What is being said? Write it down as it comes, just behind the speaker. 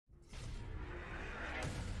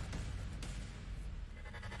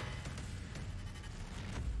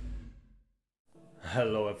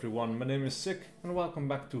Hello everyone, my name is SiC and welcome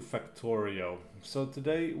back to Factorio. So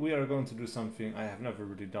today we are going to do something I have never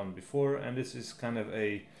really done before, and this is kind of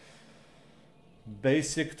a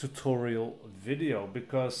basic tutorial video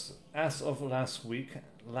because as of last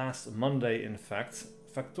Monday in fact,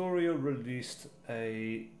 Factorio released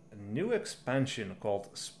a new expansion called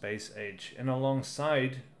Space Age, and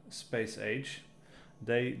alongside Space Age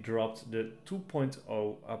they dropped the 2.0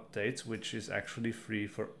 update, which is actually free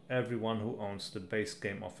for everyone who owns the base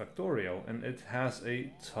game of Factorio, and it has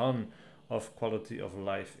a ton of quality of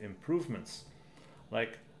life improvements,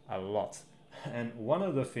 like a lot. And one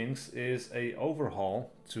of the things is a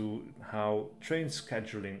overhaul to how train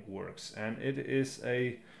scheduling works, and it is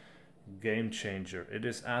a game changer. It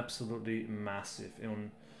is absolutely massive in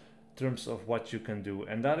terms of what you can do,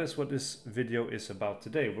 and that is what this video is about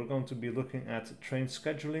today. We're going to be looking at train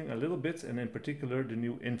scheduling a little bit, and in particular the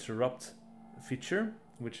new interrupt feature,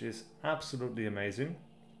 which is absolutely amazing.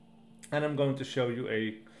 And I'm going to show you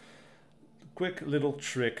a quick little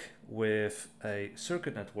trick with a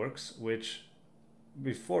circuit networks, which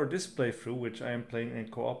before this playthrough, which I am playing in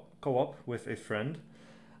co-op with a friend,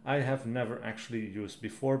 I have never actually used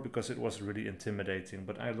before because it was really intimidating.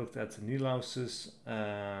 But I looked at Nilaus's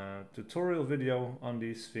tutorial video on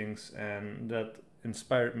these things, and that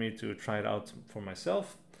inspired me to try it out for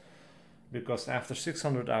myself, because after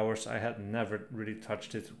 600 hours I had never really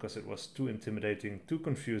touched it because it was too intimidating, too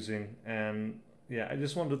confusing, and yeah, I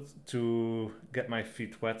just wanted to get my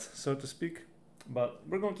feet wet, so to speak. But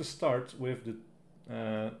we're going to start with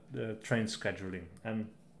the train scheduling, and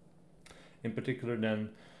in particular then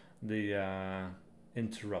the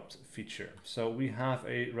interrupt feature. So we have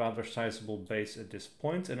a rather sizable base at this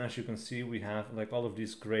point, and as you can see we have, like, all of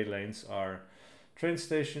these gray lanes are train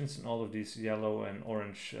stations, and all of these yellow and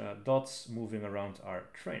orange dots moving around are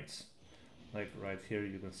trains. Like right here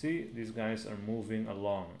you can see these guys are moving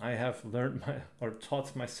along. I have learned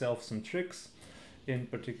taught myself some tricks, in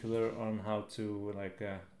particular on how to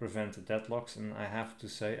prevent deadlocks, and I have to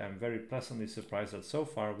say I'm very pleasantly surprised that so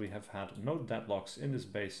far we have had no deadlocks in this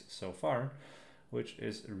base so far, which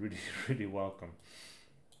is really welcome.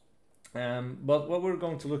 But what we're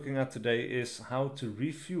going to looking at today is how to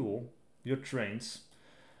refuel your trains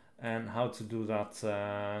and how to do that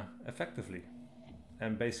effectively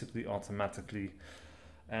and basically automatically.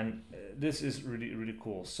 And this is really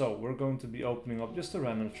cool. So we're going to be opening up just a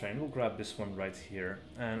random train. We'll grab this one right here,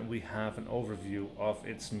 and we have an overview of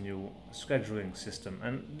its new scheduling system.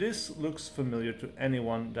 And this looks familiar to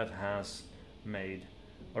anyone that has made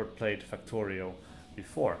or played Factorio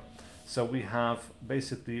before. So we have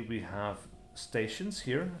stations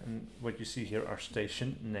here, and what you see here are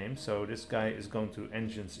station names. So this guy is going to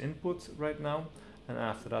engines input right now, and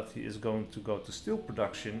after that he is going to go to steel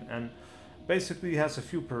production, and basically he has a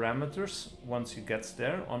few parameters once he gets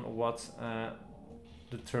there on what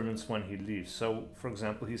determines when he leaves. So for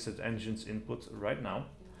example, he said engines input right now,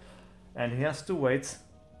 and he has to wait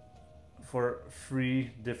for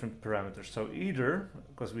 3 different parameters. So either,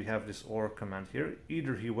 because we have this OR command here,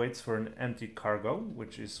 either he waits for an empty cargo,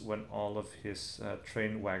 which is when all of his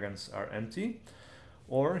train wagons are empty,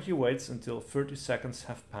 or he waits until 30 seconds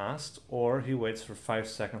have passed, or he waits for 5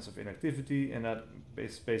 seconds of inactivity, and that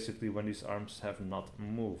is basically when these arms have not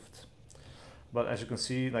moved. But as you can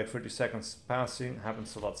see, like 30 seconds passing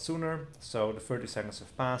happens a lot sooner, so the 30 seconds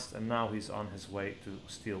have passed, and now he's on his way to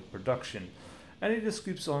steel production. And he just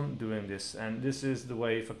keeps on doing this, and this is the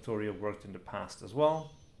way Factorio worked in the past as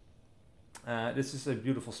well. This is a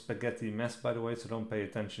beautiful spaghetti mess, by the way, so don't pay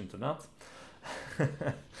attention to that.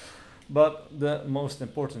 But the most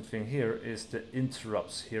important thing here is the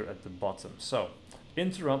interrupts here at the bottom. So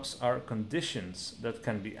interrupts are conditions that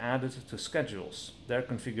can be added to schedules. Their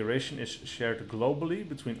configuration is shared globally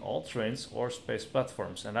between all trains or space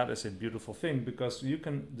platforms, and that is a beautiful thing because you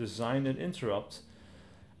can design an interrupt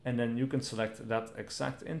and then you can select that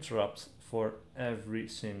exact interrupt for every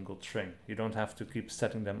single train. You don't have to keep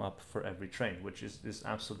setting them up for every train, which is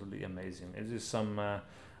absolutely amazing. It is some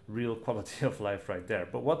real quality of life right there.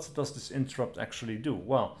 But what does this interrupt actually do?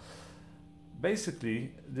 Well,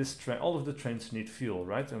 basically this train, all of the trains need fuel,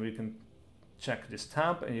 right? And we can check this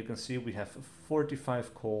tab, and you can see we have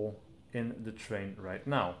 45 coal in the train right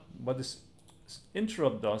now. What this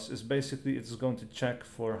interrupt does is basically it's going to check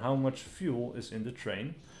for how much fuel is in the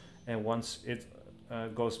train, and once it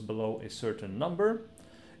goes below a certain number,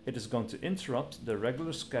 it is going to interrupt the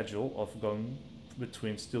regular schedule of going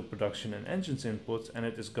between steel production and engines input, and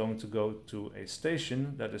it is going to go to a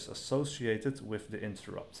station that is associated with the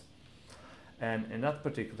interrupt. And in that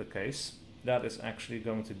particular case, that is actually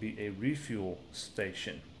going to be a refuel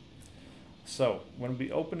station. So when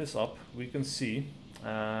we open this up, we can see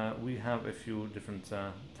we have a few different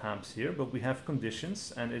tabs here, but we have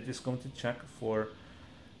conditions, and it is going to check for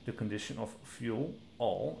the condition of fuel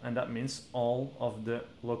all, and that means all of the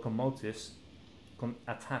locomotives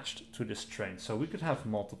attached to this train. So we could have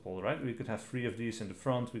multiple, right? We could have 3 of these in the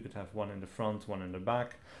front, we could have 1 in the front, 1 in the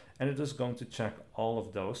back, and it is going to check all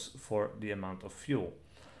of those for the amount of fuel.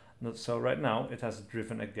 So right now it has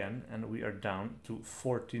driven again, and we are down to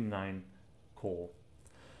 49 coal.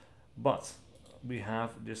 But we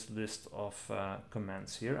have this list of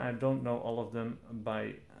commands here. I don't know all of them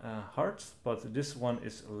by heart, but this one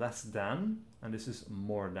is less than, and this is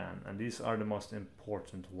more than, and these are the most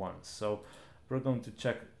important ones. So we're going to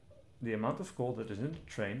check the amount of coal that is in the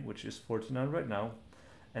train, which is 49 right now,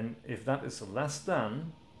 and if that is less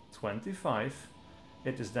than 25,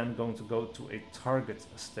 it is then going to go to a target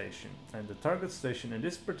station. And the target station in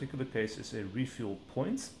this particular case is a refuel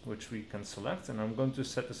point, which we can select, and I'm going to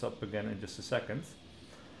set this up again in just a second.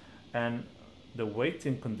 And the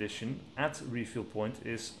waiting condition at refuel point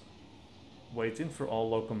is waiting for all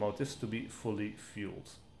locomotives to be fully fueled.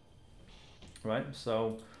 Right,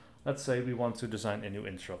 so let's say we want to design a new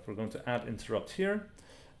interrupt. We're going to add interrupt here,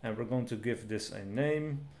 and we're going to give this a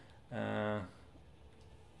name.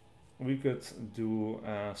 We could do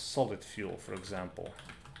solid fuel, for example.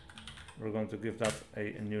 We're going to give that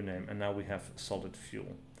a new name, and now we have solid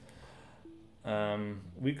fuel.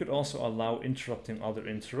 We could also allow interrupting other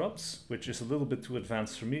interrupts, which is a little bit too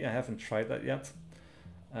advanced for me. I haven't tried that yet,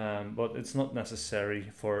 but it's not necessary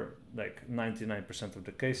for like 99% of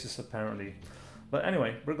the cases apparently. But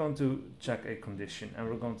anyway, we're going to check a condition, and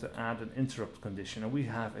we're going to add an interrupt condition, and we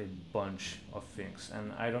have a bunch of things,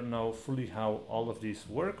 and I don't know fully how all of these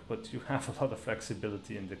work, but you have a lot of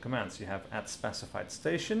flexibility in the commands. You have at specified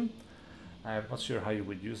station. I'm not sure how you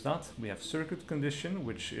would use that. We have circuit condition,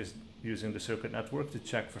 which is using the circuit network to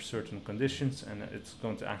check for certain conditions, and it's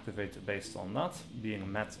going to activate based on that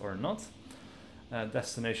being met or not.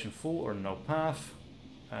 Destination full or no path.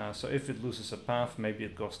 So if it loses a path, maybe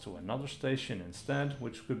it goes to another station instead,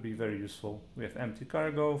 which could be very useful. We have empty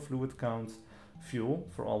cargo, fluid count, fuel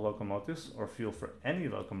for all locomotives, or fuel for any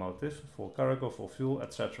locomotive, full cargo, full fuel,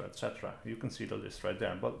 etc., etc. You can see the list right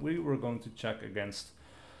there, but we were going to check against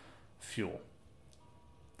fuel,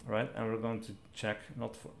 right? And we're going to check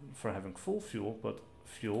not for having full fuel, but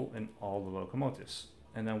fuel in all the locomotives.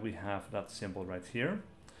 And then we have that symbol right here.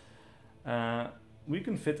 We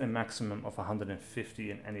can fit a maximum of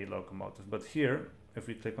 150 in any locomotive, but here, if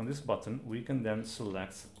we click on this button, we can then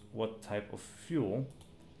select what type of fuel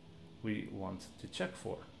we want to check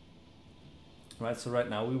for. Right, so right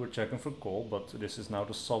now we were checking for coal, but this is now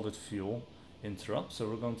the solid fuel interrupt. So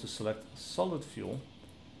we're going to select solid fuel,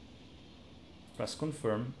 press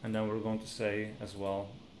confirm, and then we're going to say as well,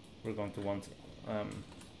 we're going to want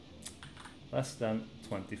less than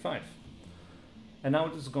 25. And now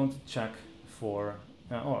it is going to check for,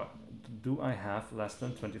 do I have less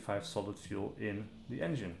than 25 solid fuel in the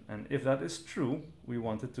engine? And if that is true, we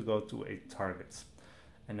want it to go to a target.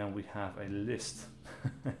 And then we have a list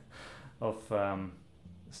of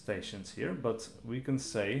stations here, but we can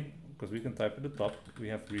say, because we can type at the top, we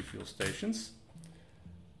have refuel stations.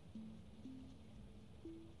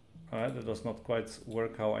 Alright, that does not quite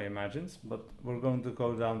work how I imagined, but we're going to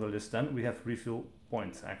go down the list then. We have refuel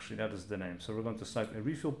point, actually, that is the name. So we're going to select a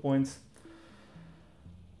refuel point.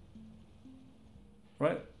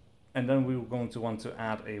 Right, and then we're going to want to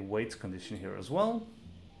add a wait condition here as well.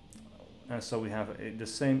 And so we have the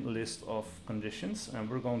same list of conditions, and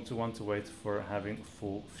we're going to want to wait for having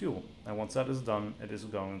full fuel. And once that is done, it is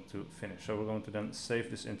going to finish. So we're going to then save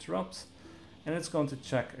this interrupt, and it's going to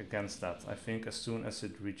check against that, I think, as soon as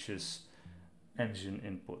it reaches engine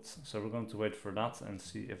input. So we're going to wait for that and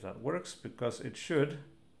see if that works, because it should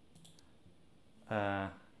then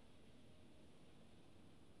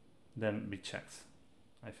be checked,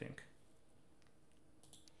 I think.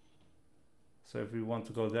 So if we want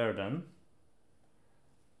to go there, then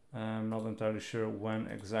I'm not entirely sure when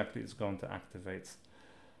exactly it's going to activate,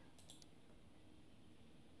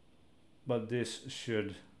 but this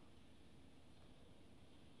should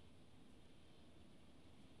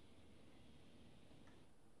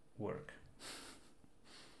work.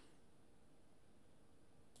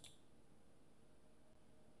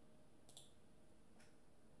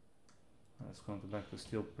 Let's go back to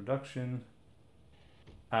steel production.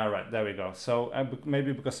 Right, there we go. So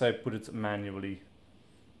maybe because I put it manually,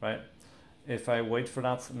 right? If I wait for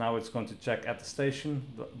that, now it's going to check at the station.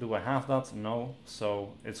 Do I have that? No.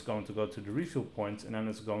 So it's going to go to the refuel point, and then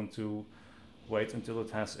it's going to wait until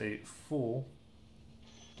it has a full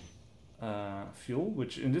fuel,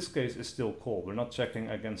 which in this case is still coal. We're not checking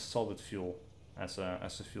against solid fuel as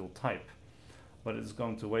a fuel type. But it's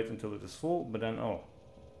going to wait until it is full, but then, oh,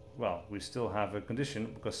 well, we still have a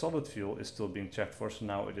condition because solid fuel is still being checked for, so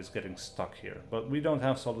now it is getting stuck here. But we don't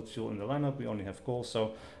have solid fuel in the lineup, we only have coal,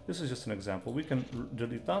 so this is just an example. We can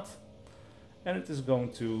delete that, and it is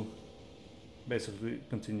going to basically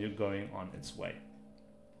continue going on its way.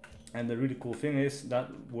 And the really cool thing is that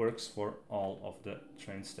works for all of the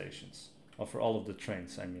train stations, or for all of the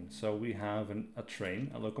trains, I mean. So we have a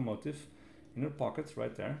train, a locomotive, in our pocket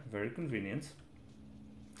right there, very convenient.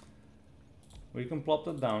 We can plop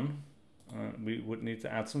that down. We would need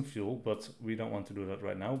to add some fuel, but we don't want to do that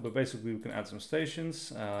right now. But basically we can add some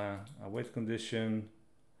stations, a wait condition,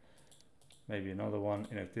 maybe another one,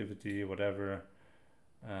 inactivity, whatever,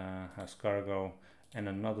 has cargo, and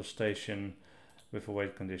another station with a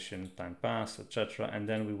wait condition, time passed, etc. And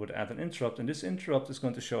then we would add an interrupt, and this interrupt is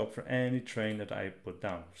going to show up for any train that I put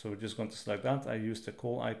down. So we're just going to select that. I used the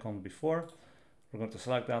call icon before. We're going to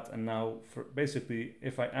select that, and now for basically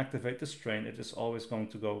if I activate this train, it is always going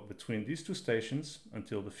to go between these two stations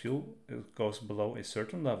until the fuel goes below a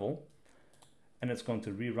certain level, and it's going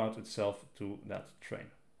to reroute itself to that train.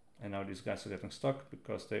 And now these guys are getting stuck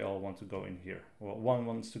because they all want to go in here. Well, one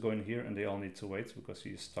wants to go in here and they all need to wait because he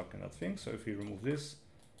is stuck in that thing. So if we remove this,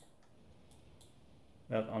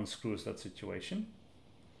 that unscrews that situation.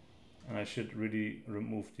 And I should really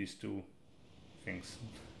remove these two things.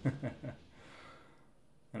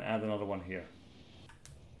 And add another one here.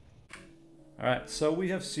 Alright, so we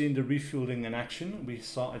have seen the refueling in action. We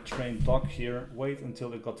saw a train dock here, wait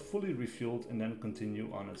until it got fully refueled, and then continue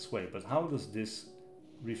on its way. But how does this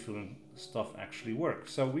refueling stuff actually work?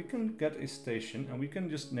 So we can get a station and we can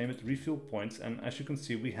just name it refuel points, and as you can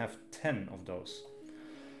see we have 10 of those.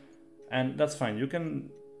 And that's fine, you can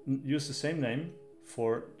use the same name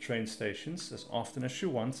for train stations as often as you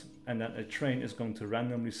want, and then a train is going to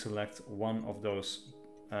randomly select one of those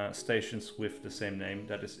stations with the same name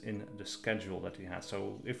that is in the schedule that he has.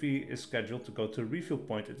 So if he is scheduled to go to a refuel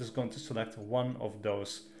point, it is going to select one of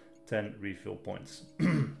those 10 refuel points.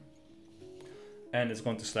 And it's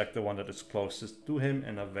going to select the one that is closest to him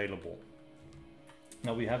and available.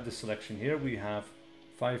 Now we have this selection here. We have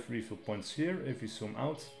 5 refuel points here. If we zoom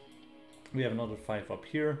out, we have another 5 up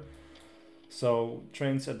here. So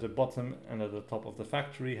trains at the bottom and at the top of the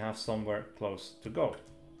factory have somewhere close to go.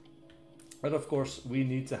 But of course we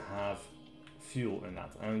need to have fuel in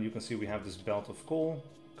that. And you can see we have this belt of coal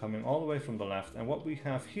coming all the way from the left. And what we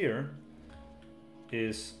have here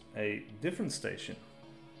is a different station.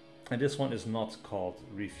 And this one is not called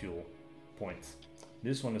refuel point.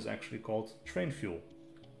 This one is actually called train fuel.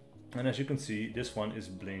 And as you can see, this one is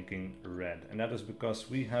blinking red. And that is because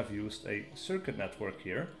we have used a circuit network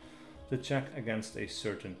here to check against a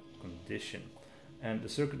certain condition. And the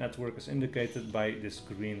circuit network is indicated by this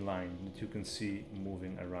green line that you can see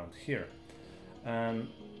moving around here. And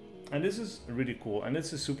this is really cool, and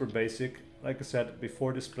this is super basic. Like I said,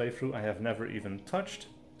 before this playthrough I have never even touched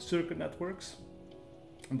circuit networks,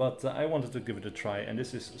 but I wanted to give it a try, and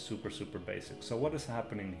this is super basic. So what is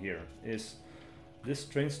happening here is this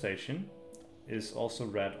train station is also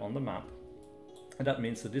red on the map, and that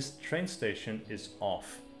means that this train station is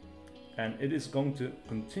off, and it is going to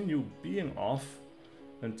continue being off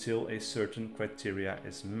until a certain criteria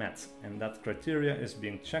is met, and that criteria is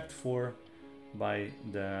being checked for by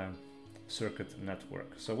the circuit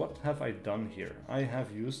network. So what have I done here? I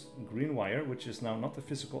have used green wire, which is now not a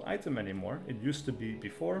physical item anymore. It used to be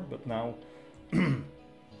before, but now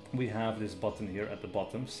we have this button here at the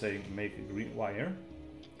bottom saying make green wire,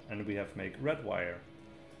 and we have make red wire.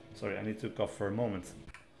 Sorry, I need to cough for a moment.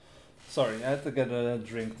 Sorry, I had to get a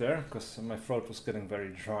drink there because my throat was getting very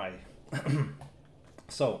dry.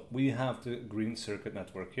 So we have the green circuit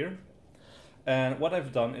network here, and what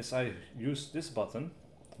I've done is I used this button,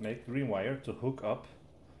 make green wire, to hook up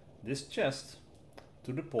this chest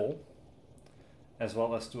to the pole, as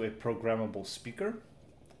well as to a programmable speaker.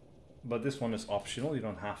 But this one is optional, you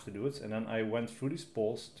don't have to do it. And then I went through these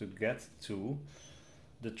poles to get to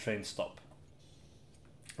the train stop,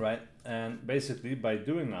 right? And basically by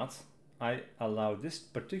doing that, I allow this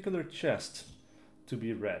particular chest to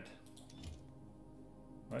be red.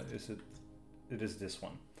 Right? It is this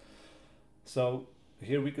one. So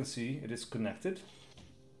here we can see it is connected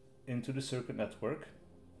into the circuit network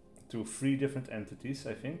to 3 different entities,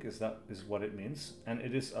 I think is what it means, and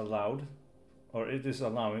it is allowed, or it is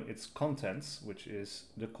allowing its contents, which is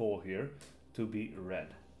the coal here, to be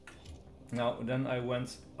red. Now then I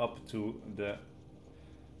went up to the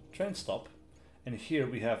train stop, and here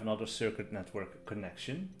we have another circuit network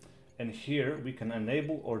connection, and here we can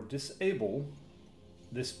enable or disable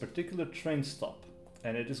this particular train stop.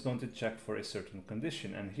 and it is going to check for a certain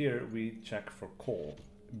condition. And here we check for coal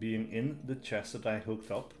being in the chest that I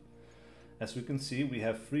hooked up. As we can see, we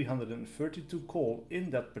have 332 coal in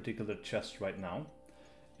that particular chest right now.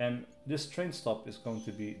 And this train stop is going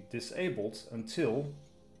to be disabled until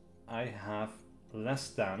I have less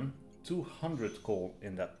than 200 coal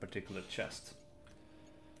in that particular chest.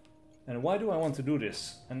 And why do I want to do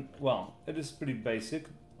this? And well, it is pretty basic.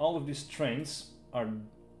 All of these trains are,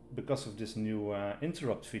 because of this new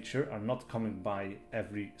interrupt feature, are not coming by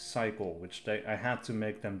every cycle, which I had to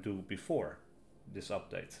make them do before this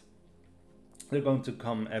update. They're going to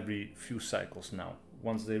come every few cycles now.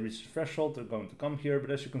 Once they reach the threshold, they're going to come here, but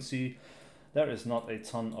as you can see, there is not a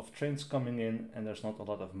ton of trains coming in and there's not a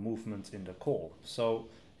lot of movement in the coal. So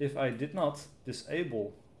if I did not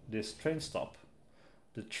disable this train stop,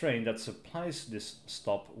 the train that supplies this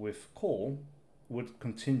stop with coal would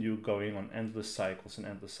continue going on endless cycles and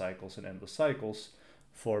endless cycles and endless cycles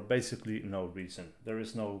for basically no reason. There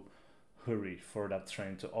is no hurry for that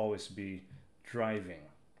train to always be driving.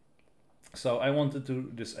 So I wanted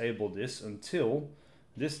to disable this until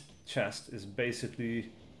this chest is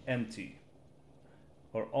basically empty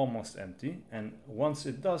or almost empty, and once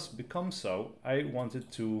it does become so, I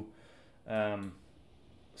wanted to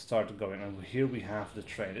start going. And here we have the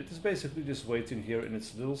train. It is basically just waiting here in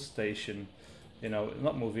its little station, you know,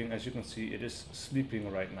 not moving. As you can see, it is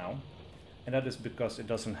sleeping right now, and that is because it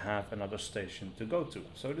doesn't have another station to go to.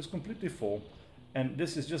 So it is completely full, and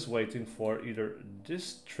this is just waiting for either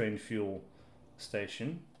this train fuel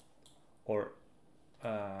station or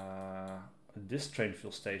this train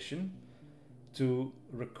fuel station to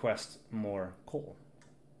request more coal.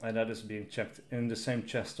 And that is being checked in the same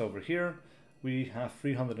chest over here. We have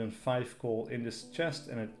 305 coal in this chest,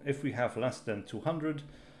 and if we have less than 200,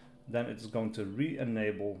 then it's going to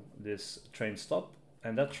re-enable this train stop,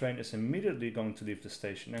 and that train is immediately going to leave the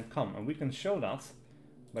station and come. And we can show that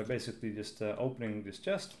by basically just opening this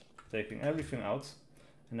chest, taking everything out,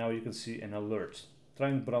 and now you can see an alert.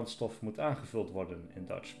 Treinbrandstof moet aangevuld worden in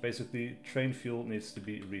Dutch. Basically, train fuel needs to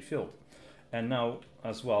be refilled. And now,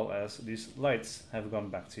 as well as these lights have gone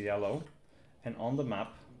back to yellow, and on the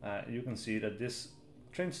map you can see that this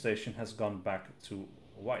train station has gone back to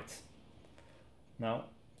white. Now,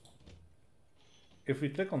 if we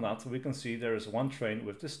click on that, we can see there is one train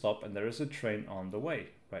with the stop, and there is a train on the way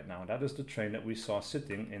right now. That is the train that we saw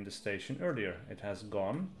sitting in the station earlier. It has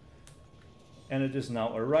gone, and it is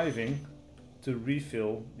now arriving to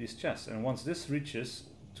refill these chests. And once this reaches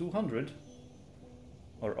 200,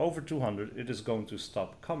 or over 200, it is going to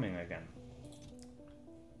stop coming again.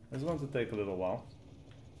 It's going to take a little while,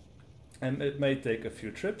 and it may take a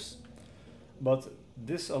few trips, but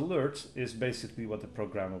this alert is basically what the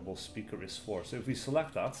programmable speaker is for. So if we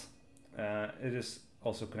select that, it is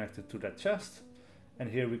also connected to that chest,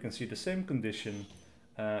 and here we can see the same condition,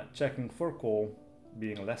 checking for coal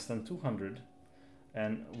being less than 200.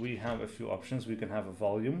 And we have a few options. We can have a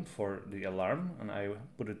volume for the alarm, and I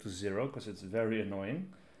put it to 0 because it's very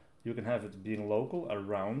annoying. You can have it being local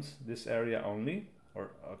around this area only,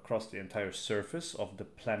 or across the entire surface of the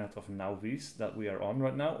planet of Nauvis that we are on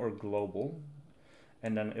right now, or global.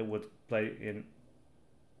 And then it would play in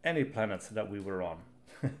any planet that we were on.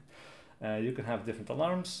 You can have different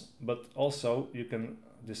alarms, but also you can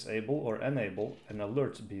disable or enable an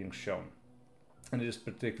alert being shown. In this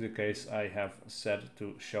particular case, I have set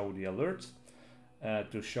to show the alert,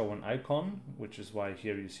 to show an icon, which is why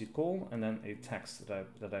here you see coal, and then a text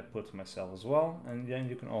that I put myself as well, and then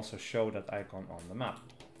you can also show that icon on the map.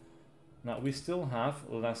 Now we still have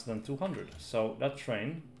less than 200, so that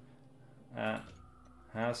train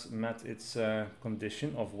has met its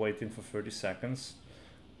condition of waiting for 30 seconds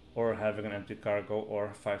or having an empty cargo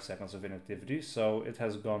or 5 seconds of inactivity. So it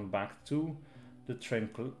has gone back to the train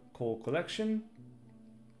coal collection,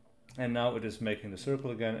 and now it is making the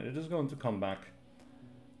circle again. It is going to come back,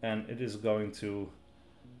 and it is going to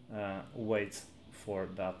wait for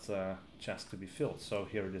that chest to be filled. So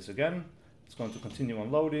here it is again. It's going to continue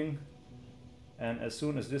unloading, and as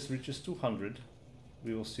soon as this reaches 200,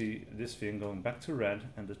 we will see this thing going back to red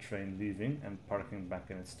and the train leaving and parking back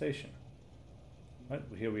in its station. Right,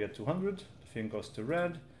 here we are 200, the thing goes to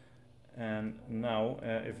red, and now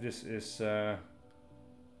if this is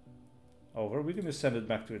over, we can just send it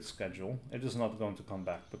back to its schedule. It is not going to come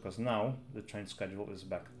back because now the train schedule is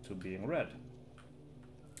back to being red.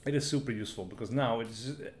 It is super useful because now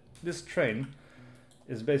this train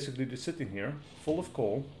is basically just sitting here full of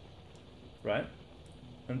coal, right,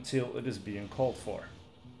 until it is being called for,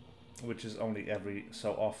 which is only every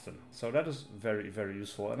so often. So that is very, very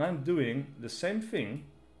useful. And I'm doing the same thing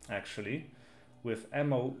actually with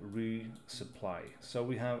ammo resupply. So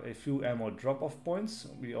we have a few ammo drop-off points.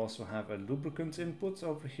 We also have a lubricant input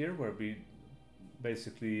over here where we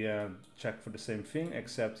basically check for the same thing,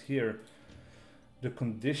 except here the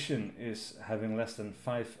condition is having less than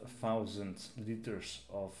 5,000 liters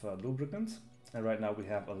of lubricant, and right now we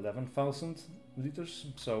have 11,000 liters.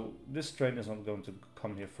 So this train is not going to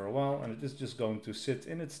come here for a while, and it is just going to sit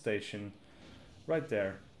in its station right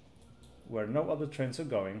there where no other trains are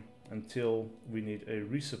going until we need a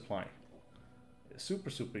resupply. Super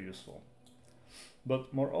useful.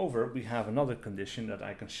 But moreover, we have another condition that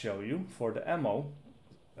I can show you for the ammo,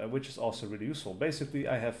 which is also really useful. Basically,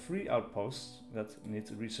 I have 3 outposts that need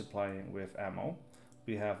resupplying with ammo.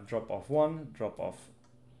 We have drop-off 1, drop-off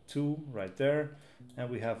 2 right there, and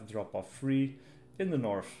we have drop-off 3 in the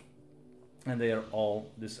north, and they are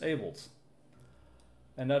all disabled.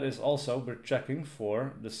 And that is also, we're checking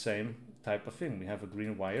for the same type of thing. We have a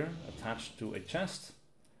green wire attached to a chest.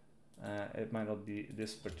 It might not be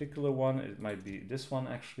this particular one, it might be this one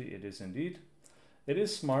actually, it is indeed. It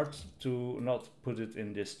is smart to not put it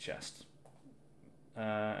in this chest.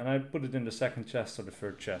 And I put it in the second chest or the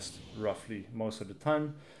third chest, roughly, most of the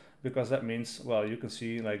time, because that means, well, you can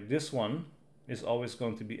see like this one is always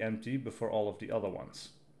going to be empty before all of the other ones.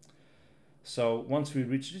 So once we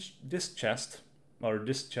reach this chest, or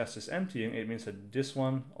this chest is emptying, it means that this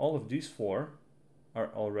one, all of these 4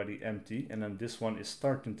 are already empty, and then this one is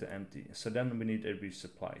starting to empty. So then we need a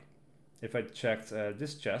resupply. If I checked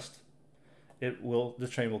this chest, the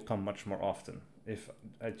train will come much more often. If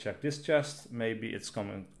I check this chest, maybe it's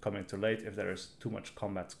coming too late if there is too much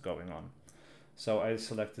combat going on. So I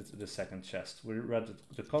selected the second chest. We read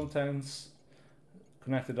the contents,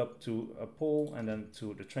 connected up to a pole and then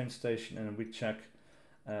to the train station, and we check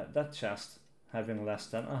that chest having less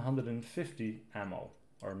than 150 ammo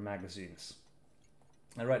or magazines.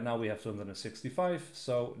 And right now we have 265,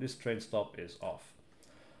 so this train stop is off.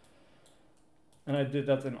 And I did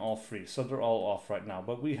that in all 3, so they're all off right now.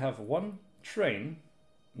 But we have one train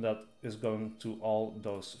that is going to all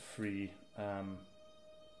those 3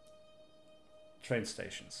 train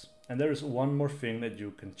stations. And there is one more thing that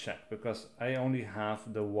you can check, because I only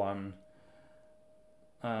have the one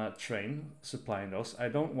train supplying those. I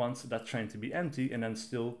don't want that train to be empty and then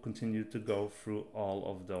still continue to go through all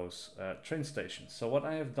of those train stations. So what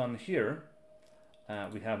I have done here,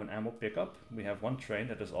 we have an ammo pickup. We have one train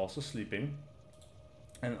that is also sleeping.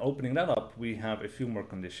 And opening that up, we have a few more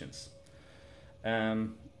conditions.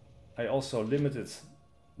 I also limited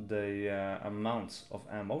the amount of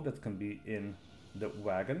ammo that can be in the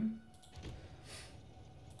wagon.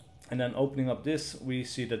 And then opening up this, we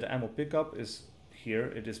see that the ammo pickup is here.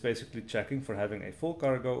 It is basically checking for having a full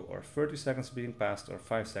cargo or 30 seconds being passed or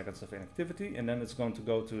 5 seconds of inactivity. And then it's going to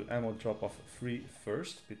go to ammo drop-off 3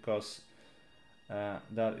 first, because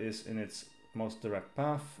that is in its most direct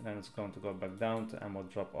path. And then it's going to go back down to ammo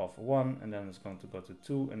drop-off 1, and then it's going to go to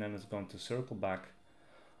 2, and then it's going to circle back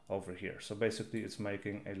over here. So basically it's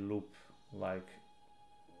making a loop like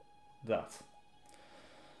that.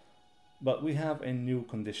 But we have a new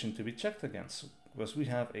condition to be checked against, because we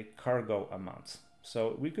have a cargo amount.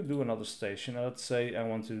 So we could do another station. Let's say I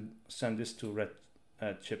want to send this to Red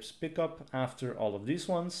Chip's pickup after all of these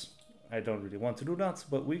ones. I don't really want to do that,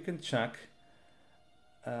 but we can check,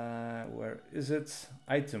 where is it?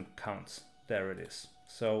 Item count, there it is.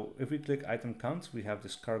 So if we click item count, we have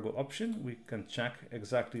this cargo option. We can check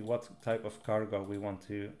exactly what type of cargo we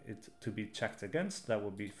want it to be checked against. That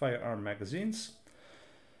would be firearm magazines.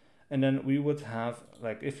 And then we would have,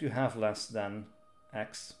 like, if you have less than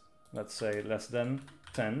X, let's say less than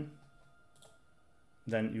 10,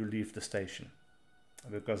 then you leave the station.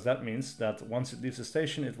 Because that means that once it leaves the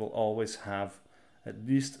station, it will always have at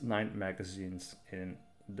least 9 magazines in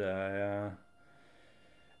the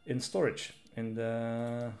in storage, in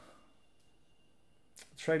the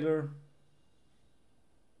trailer.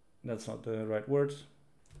 That's not the right word.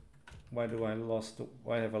 Why have I lost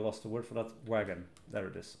the word for that? Wagon. There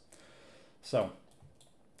it is. So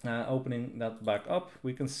opening that back up,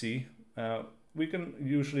 we can see we can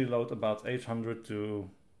usually load about 800 to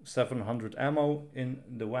 700 ammo in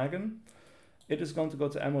the wagon. It is going to go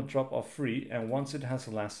to ammo drop-off 3, and once it has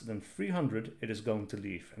less than 300, it is going to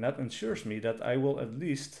leave. And that ensures me that I will at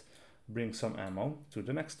least bring some ammo to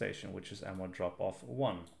the next station, which is ammo drop-off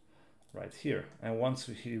 1, right here. And once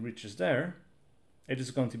he reaches there, it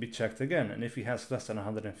is going to be checked again. And if he has less than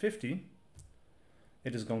 150,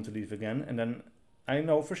 it is going to leave again. And then I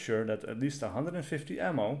know for sure that at least 150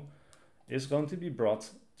 ammo is going to be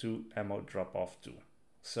brought to ammo drop-off 2.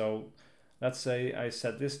 So let's say I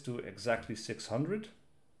set this to exactly 600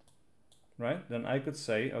 right? Then I could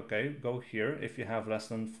say, okay, go here if you have less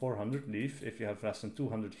than 400, leave. If you have less than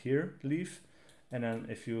 200 here, leave. And then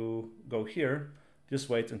if you go here, just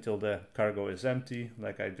wait until the cargo is empty,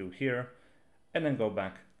 like I do here, and then go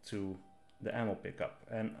back to the ammo pickup.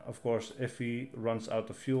 And of course, if he runs out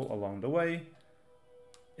of fuel along the way,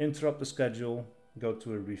 interrupt the schedule, go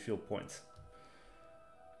to a refuel point.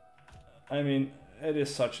 I mean, it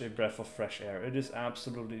is such a breath of fresh air. It is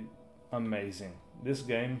absolutely amazing. This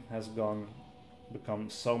game has become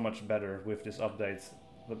so much better with this update,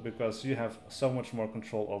 but because you have so much more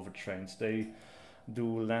control over trains. They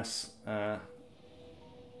do less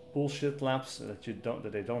bullshit laps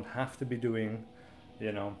that they don't have to be doing,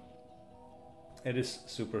 you know. It is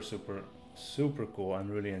super cool. I'm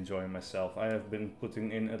really enjoying myself. I have been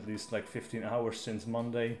putting in at least like 15 hours since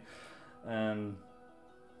Monday, and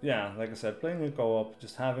yeah, like I said, playing in co-op,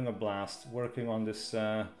 just having a blast, working on this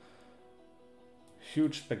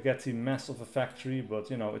huge spaghetti mess of a factory, but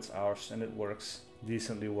you know, it's ours and it works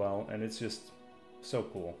decently well, and it's just so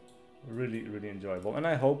cool. Really enjoyable. And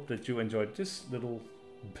I hope that you enjoyed this little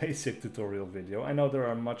basic tutorial video. I know there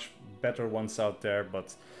are much better ones out there,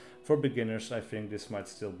 but for beginners I think this might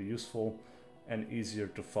still be useful and easier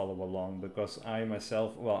to follow along, because I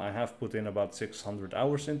myself, well, I have put in about 600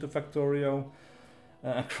 hours into Factorio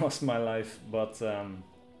across my life, but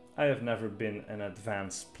I have never been an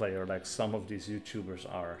advanced player like some of these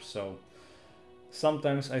YouTubers are. So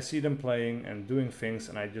sometimes I see them playing and doing things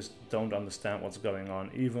and I just don't understand what's going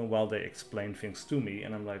on, even while they explain things to me,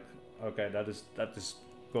 and I'm like, okay, that just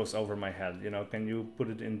goes over my head, you know, can you put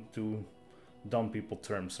it into dumb people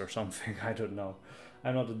terms or something? I don't know.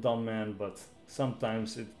 I'm not a dumb man, but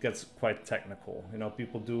sometimes it gets quite technical. You know,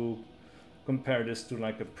 people do compare this to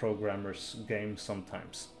like a programmer's game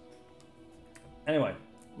sometimes. Anyway,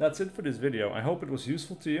 that's it for this video. I hope it was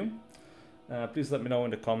useful to you. Please let me know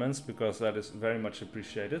in the comments, because that is very much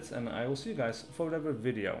appreciated, and I will see you guys for whatever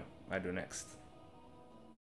video I do next.